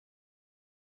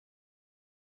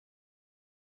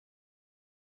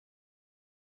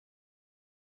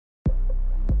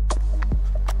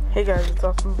Hey guys, it's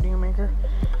Awesome Video Maker.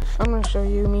 I'm going to show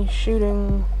you me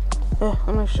shooting, I'm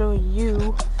going to show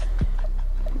you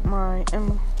my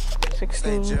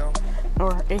M16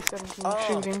 or A17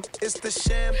 shooting.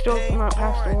 Still not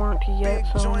past the warranty yet,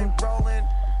 so I'm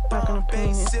not going to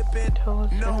paint it until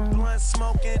it's done.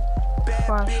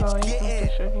 Flashlight, I'll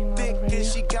just show you another video.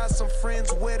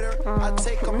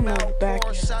 I'm in the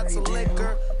backyard right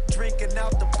now. Drinking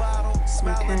out the bottle,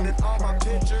 smiling at all my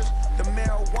pictures. The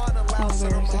marijuana louse on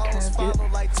the models follow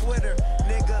like Twitter.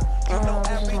 Nigga, you know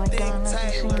everything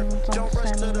tailored. Don't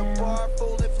rush to the bar,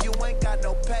 fool, if you ain't got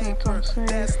no paper.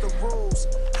 That's the rules.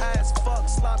 High as fuck,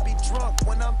 sloppy drunk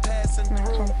when I'm passing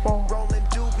through. Rolling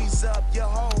doobies up, your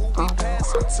hoe who be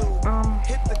passing to.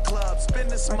 Hit the club, spend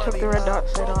this money up,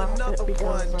 roll another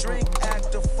one, drink,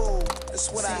 act a fool.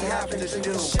 That's what I happen to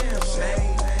do.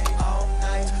 All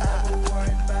night,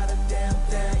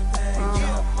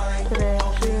 today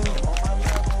I'm shooting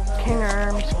King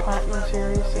Arms Platinum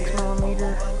Series 6mm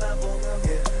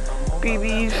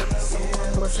BBs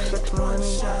with 6mm.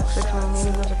 6mm,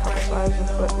 there's a couple sizes,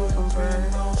 but these ones are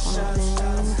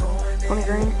 20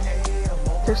 grain.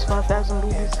 There's 5,000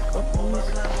 BBs of these.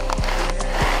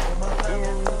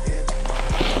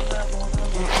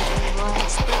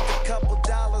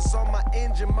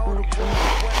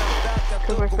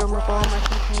 Because I filled up all my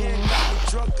containers.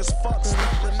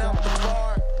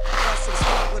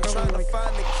 Trying to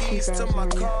find the keys to my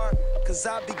car, cause I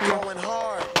be going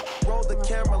hard. Roll the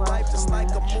camera life just like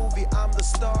a movie. I'm the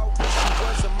star. Wish you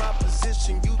was in my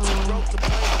position. You too broke to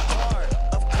play the part.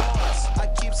 Of course, I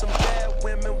keep some bad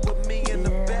women with me in the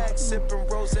back, sipping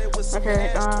rosé with some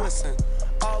ass twisting.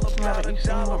 All about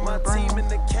 $1, my team in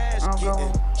the cash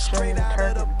getting straight out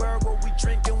of the burger. We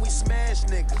drinking, we smash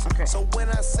niggas. So when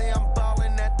I say I'm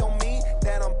ballin', that don't mean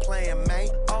that I'm playing, man.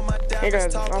 Hey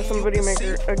guys, Awesome Video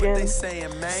Maker again.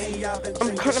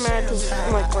 I'm kind of mad because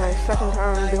it's like my second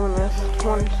time doing this.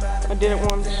 I did it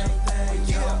once,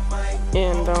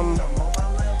 and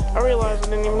I realized I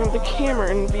didn't even have the camera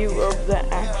in view of the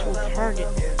actual target.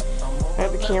 I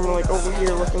had the camera like over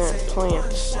here looking at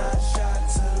plants,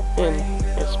 and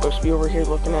it's supposed to be over here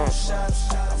looking at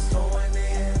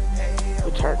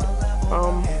the target.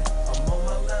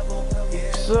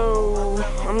 So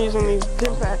I'm using these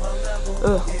impact.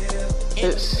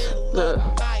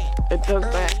 It does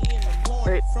that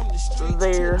right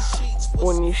there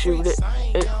when you shoot it.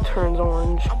 It turns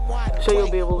orange, so you'll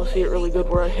be able to see it really good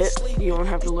where I hit. You won't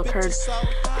have to look hard. It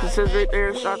says right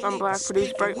there, shots on black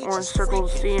produce bright orange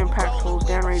circles. See impact holes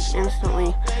downrange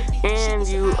instantly, and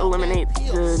you eliminate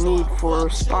the need for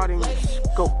spotting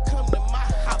scope.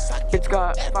 It's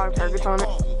got 5 targets on it,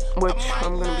 which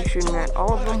I'm going to be shooting at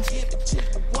all of them.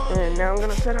 And now I'm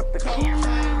going to set up the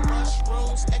camera,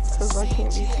 because I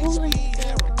can't be fooling.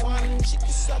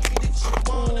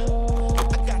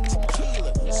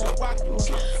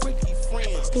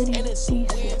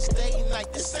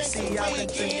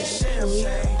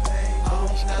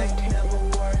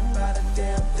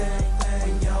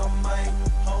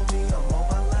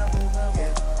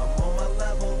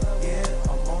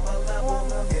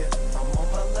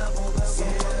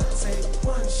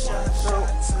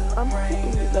 I'm hoping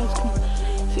you guys can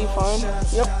see fine.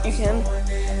 Yep, you can.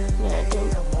 Yeah, I can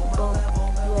bump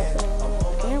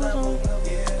the camera's on.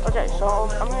 Okay, so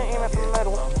I'm gonna aim at the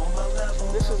metal.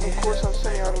 This is, of course, on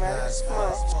semi-automatic.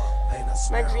 My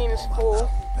magazine is full.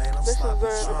 This is at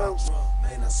about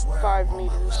 5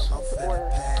 meters where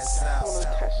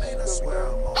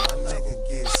I'm gonna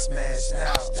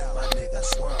test the video.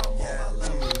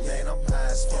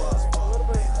 A little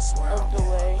bit of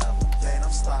delay.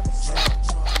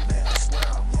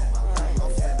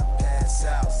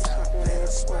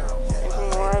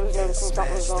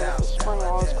 Something was wrong with the spring while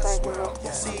I was cranking the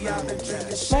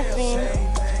magazine.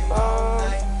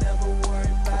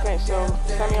 Okay, so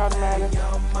semi-automatic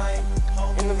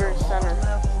in the very center.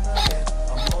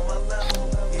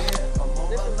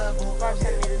 This is 5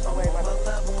 centimeters away, by the way.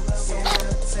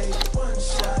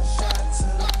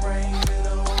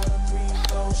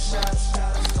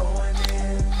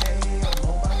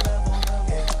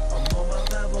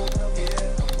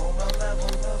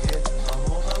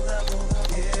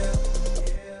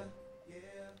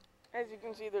 As you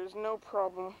can see, there's no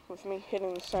problem with me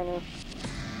hitting the center.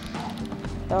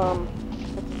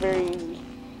 It's very easy.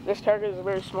 This target is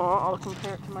very small. I'll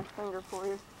compare it to my finger for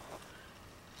you.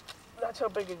 That's how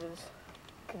big it is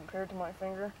compared to my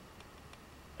finger.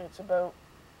 It's about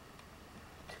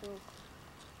 2.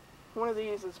 One of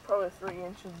these is probably 3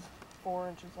 inches, 4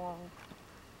 inches long.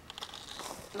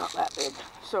 Not that big.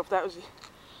 So if that was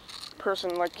a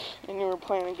person like, and you were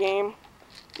playing a game,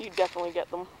 you'd definitely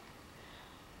get them.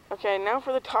 Okay, now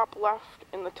for the top left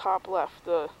and the top left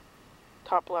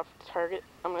target.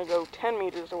 I'm gonna go 10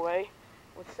 meters away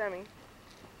with semi. I'm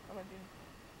gonna do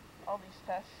all these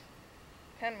tests.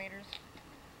 10 meters.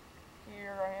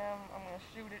 Here I am. I'm gonna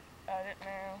shoot it at it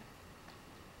now.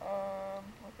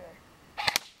 Okay.